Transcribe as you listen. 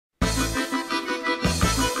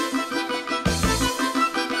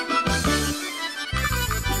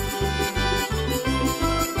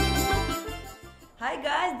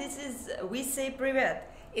we say Privet.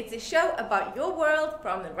 It's a show about your world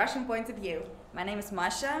from the Russian point of view. My name is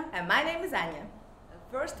Masha. And my name is Anya.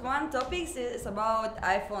 The first one topic is about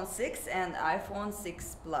iPhone 6 and iPhone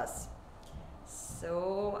 6 Plus.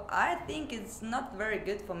 So I think it's not very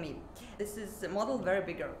good for me. This is a model very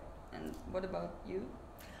bigger. And what about you?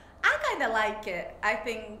 I kind of like it. I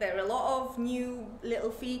think there are a lot of new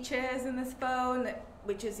little features in this phone,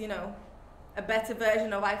 which is, a better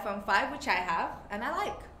version of iPhone 5, which I have, and I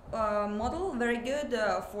like. Model very good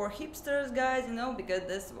for hipsters guys, because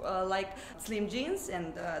this like slim jeans,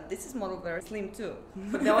 and this is model very slim too.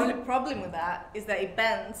 But the only problem with that is that it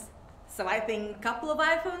bends. So I think a couple of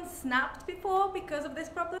iPhones snapped before because of this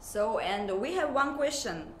problem. So, and we have one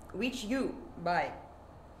question, which you buy?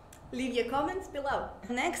 Leave your comments below.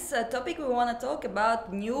 Next topic, we want to talk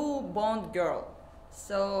about new Bond girl.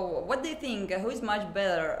 So, what do you think? Who is much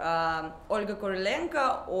better, Olga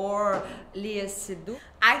Kurilenko or Léa Seydoux?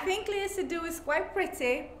 I think Léa Seydoux is quite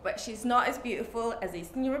pretty, but she's not as beautiful as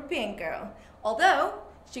Eastern European girl. Although,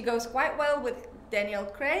 she goes quite well with Daniel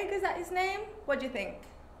Craig, is that his name? What do you think?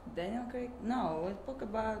 Daniel Craig? No, we talk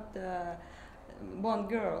about Bond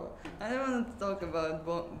girl. I don't want to talk about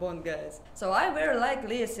Bond guys. So I very like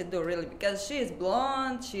Léa Seydoux really, because she is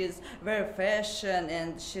blonde, she is very fashion,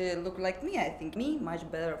 and she look like me. I think me much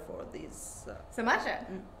better for this. So Masha,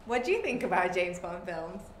 what do you think about James Bond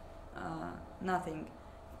films? Nothing.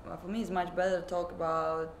 For me, it's much better to talk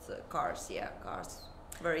about cars. Yeah, cars.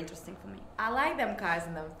 Very interesting for me. I like them cars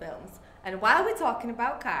in them films. And while we're talking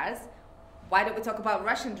about cars, why don't we talk about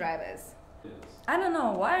Russian drivers? Yes. I don't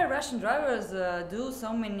know why Russian drivers do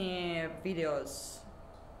so many videos.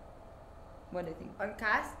 What do you think? On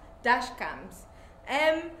cars? Dash cams.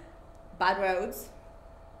 Bad roads.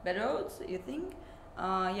 Bad roads, you think?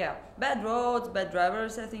 Yeah. Bad roads, bad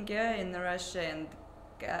drivers, I think, yeah, in Russia, and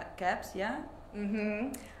cabs, yeah.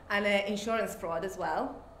 Mm-hmm. And insurance fraud as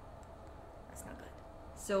well. That's not good.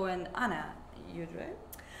 So, and Anna, you drive?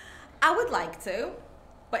 I would like to,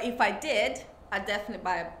 but if I did, I'd definitely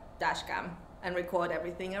buy a dash cam and record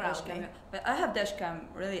everything around me. But I have dash cam,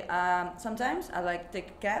 really. Sometimes I like take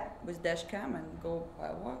a cab with dash cam and go by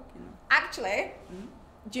a walk, Actually,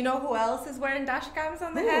 do you know who else is wearing dash cams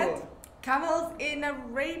on the head? Camels in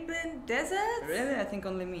Arabian desert? Really? I think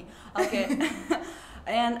only me. Okay.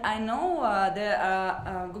 And I know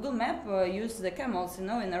the Google Map use the camels, in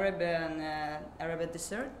Arabian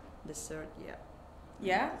desert. Desert, yeah.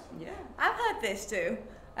 Yeah? Yeah. I've heard this too.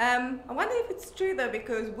 I wonder if it's true though,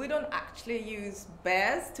 because we don't actually use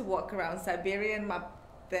bears to walk around Siberia and map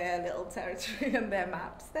their little territory on their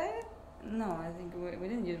maps there. No, I think we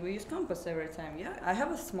didn't use. We use compass every time. Yeah, I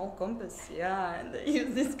have a small compass. Yeah, and I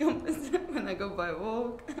use this compass when I go by a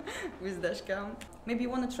walk with dash cam. Maybe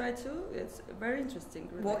you want to try too? It's very interesting.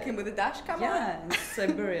 Really. Walking with a dash cam? Yeah, in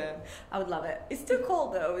Siberia. I would love it. It's too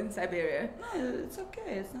cold though in Siberia. No, it's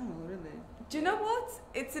okay. It's normal, really. Do you know what?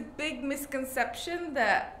 It's a big misconception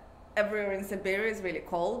that everywhere in Siberia is really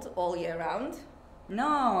cold all year round.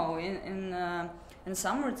 No, in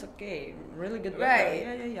summer it's okay. Really good weather.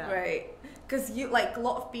 Right. Yeah. Right. Because a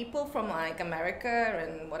lot of people from America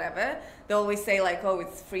and whatever, they always say oh,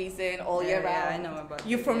 it's freezing all year round. Yeah, I know about.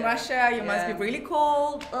 You're from Russia. You must be really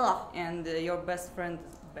cold. Ugh. And your best friend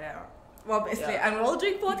is bear. Obviously, and we all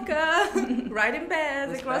drink vodka, riding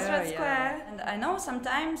bears across Red Square. And I know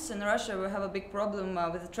sometimes in Russia we have a big problem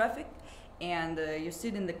with the traffic, and you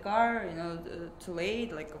sit in the car, too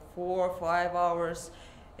late, 4 or 5 hours.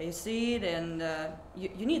 You sit and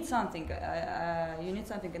you need something. You need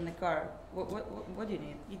something in the car. What do you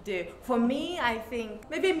need? You do. For me, I think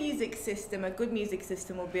maybe a music system, a good music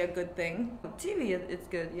system would be a good thing. TV, it's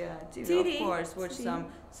good, yeah. TV, of course. Watch some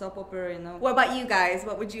soap opera, What about you guys?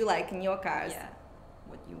 What would you like in your cars? Yeah,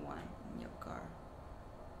 what you want in your car.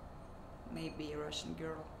 Maybe a Russian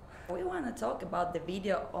girl. We want to talk about the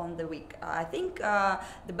video on the week. I think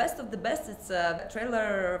the best of the best is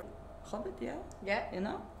trailer Hobbit, yeah? Yeah.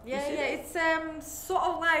 Yeah, it's sort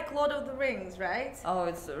of like Lord of the Rings, right? Oh,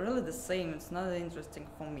 it's really the same. It's not interesting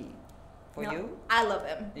for me. For you? I love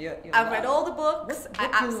him. You I've read all the books. I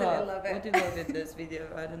absolutely love it. What do you love in this video?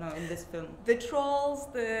 I don't know, in this film. The trolls,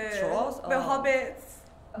 the hobbits.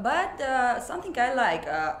 But something I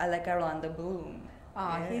like Orlando Bloom.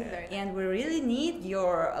 Oh, he's very nice. And we really need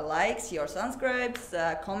your likes, your subscribes,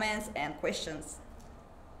 comments, and questions.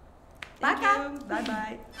 Bye. Thank you.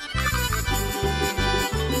 Bye-bye.